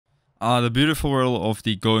The beautiful world of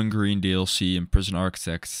the Going Green DLC in Prison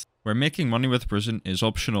Architect, where making money with prison is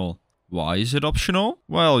optional. Why is it optional?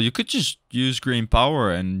 Well, you could just use green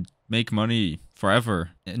power and make money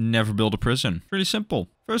forever and never build a prison. Pretty simple.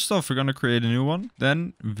 First off, we're going to create a new one.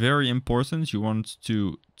 Then, very important, you want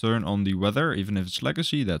to turn on the weather, even if it's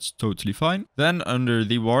legacy, that's totally fine. Then, under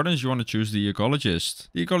the wardens, you want to choose the ecologist.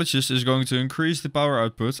 The ecologist is going to increase the power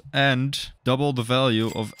output and double the value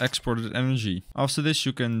of exported energy. After this,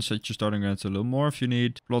 you can set your starting rent a little more if you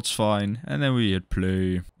need. Plot's fine. And then we hit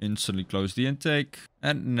play. Instantly close the intake.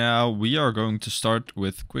 And now we are going to start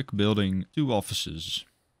with quick building 2 offices.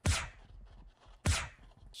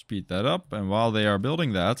 Speed that up, and while they are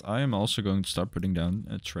building that, I am also going to start putting down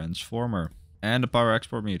a transformer and a power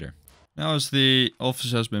export meter. Now, as the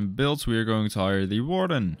office has been built, we are going to hire the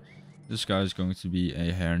warden. This guy is going to be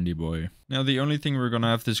a handy boy. Now, the only thing we're going to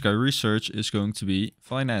have this guy research is going to be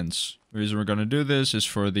finance. The reason we're going to do this is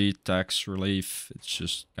for the tax relief. It's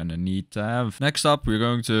just kind of neat to have. Next up, we're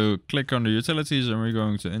going to click on the utilities and we're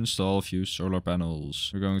going to install a few solar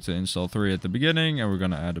panels. We're going to install 3 at the beginning and we're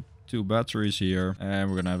going to add 2 batteries here and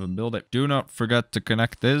we're going to have them build it. Do not forget to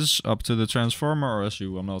connect this up to the transformer or else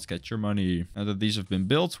you will not get your money. Now that these have been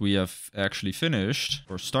built, we have actually finished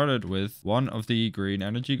or started with one of the green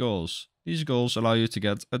energy goals. These goals allow you to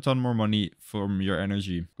get a ton more money from your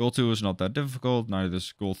energy. Goal 2 is not that difficult, neither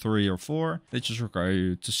is goal 3 or 4. They just require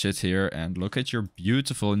you to sit here and locate your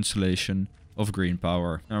beautiful installation of green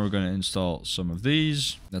power. Now we're going to install some of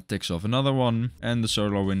these. That ticks off another one. And the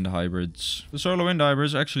solar wind hybrids. The solar wind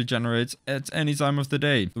hybrids actually generate at any time of the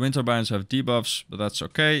day. The wind turbines have debuffs, but that's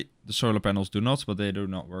okay. The solar panels do not, but they do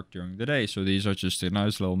not work during the day. So these are just a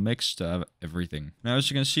nice little mix to have everything. Now, as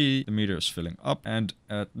you can see, the meter is filling up. And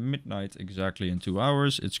at midnight, exactly in 2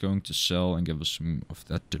 hours, it's going to sell and give us some of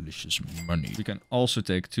that delicious money. We can also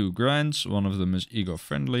take 2 grants. One of them is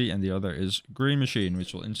eco-friendly and the other is Green Machine,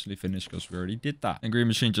 which will instantly finish because we already did that. And Green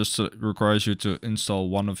Machine just requires you to install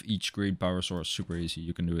one of each green power source. Super easy.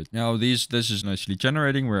 You can do it. Now, this is nicely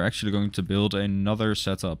generating. We're actually going to build another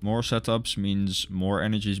setup. More setups means more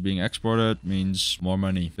energy is being exported, means more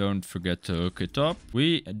money. Don't forget to hook it up.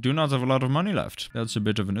 We do not have a lot of money left. That's a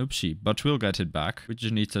bit of an oopsie, but we'll get it back. We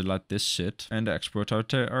just need to let this sit and export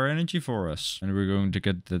our energy for us. And we're going to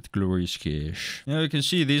get that glorious cash. Now you can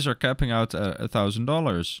see these are capping out at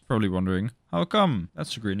 $1,000. Probably wondering, how come?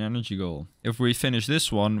 That's a green energy goal. If we finish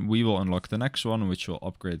this one, we will unlock the next one, which will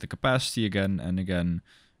upgrade the capacity again and again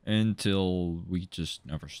until we just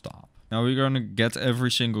never stop. Now we're going to get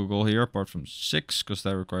every single goal here apart from 6 because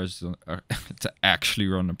that requires to actually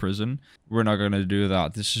run a prison. We're not going to do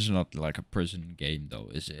that. This is not like a prison game though,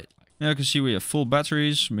 is it? Now you can see we have full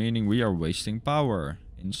batteries, meaning we are wasting power.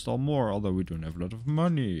 Install more, although we don't have a lot of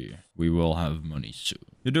money. We will have money soon.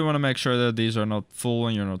 You do want to make sure that these are not full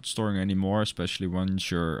and you're not storing any more, especially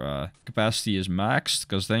once your capacity is maxed,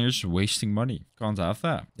 because then you're just wasting money. Can't have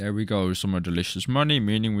that. There we go, some more delicious money,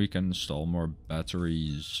 meaning we can install more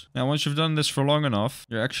batteries. Now, once you've done this for long enough,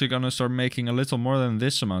 you're actually going to start making a little more than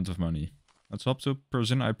this amount of money. Let's hop to a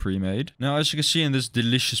prison I pre-made. Now, as you can see in this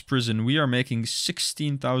delicious prison, we are making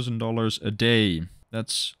 $16,000 a day.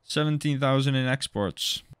 That's 17,000 in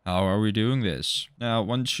exports. How are we doing this? Now,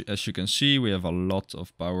 as you can see, we have a lot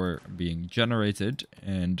of power being generated.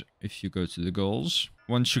 And if you go to the goals,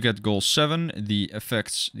 once you get goal 7, the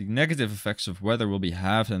negative effects of weather will be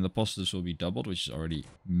halved and the positives will be doubled, which is already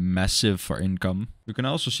massive for income. You can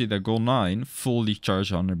also see that goal 9, fully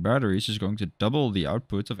charged 100 batteries, is going to double the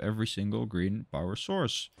output of every single green power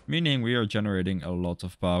source, meaning we are generating a lot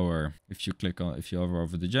of power. If you hover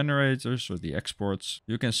over the generators or the exports,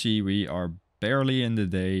 you can see we are barely in the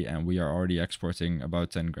day and we are already exporting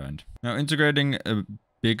about 10 grand. Now, integrating a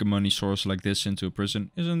big money source like this into a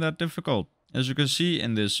prison isn't that difficult. As you can see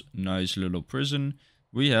in this nice little prison,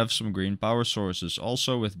 we have some green power sources,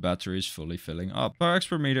 also with batteries fully filling up. Our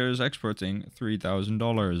export meter is exporting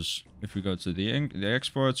 $3,000. If we go to the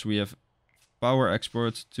exports, we have power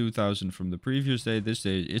export 2,000 from the previous day. This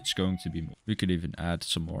day, it's going to be more. We could even add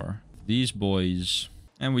some more. These boys.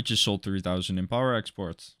 And we just sold 3,000 in power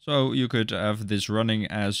export. So you could have this running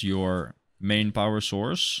as your main power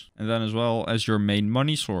source. And then as well as your main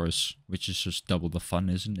money source. Which is just double the fun,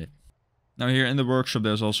 isn't it? Now here in the workshop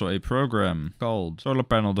there's also a program called Solar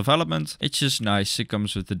Panel Development. It's just nice. It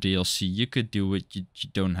comes with the DLC. You could do it. You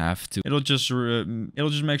don't have to. It'll just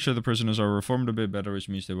make sure the prisoners are reformed a bit better, which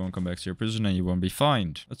means they won't come back to your prison and you won't be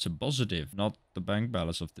fined. That's a positive. Not the bank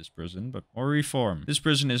balance of this prison, but more reform. This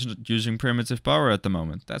prison isn't using primitive power at the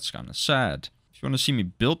moment. That's kind of sad. If you want to see me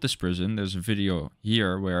build this prison, there's a video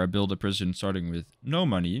here where I build a prison starting with no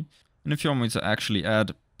money. And if you want me to actually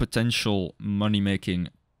add potential money-making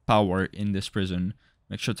power in this prison,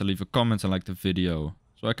 make sure to leave a comment and like the video,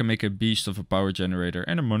 so I can make a beast of a power generator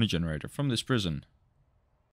and a money generator from this prison.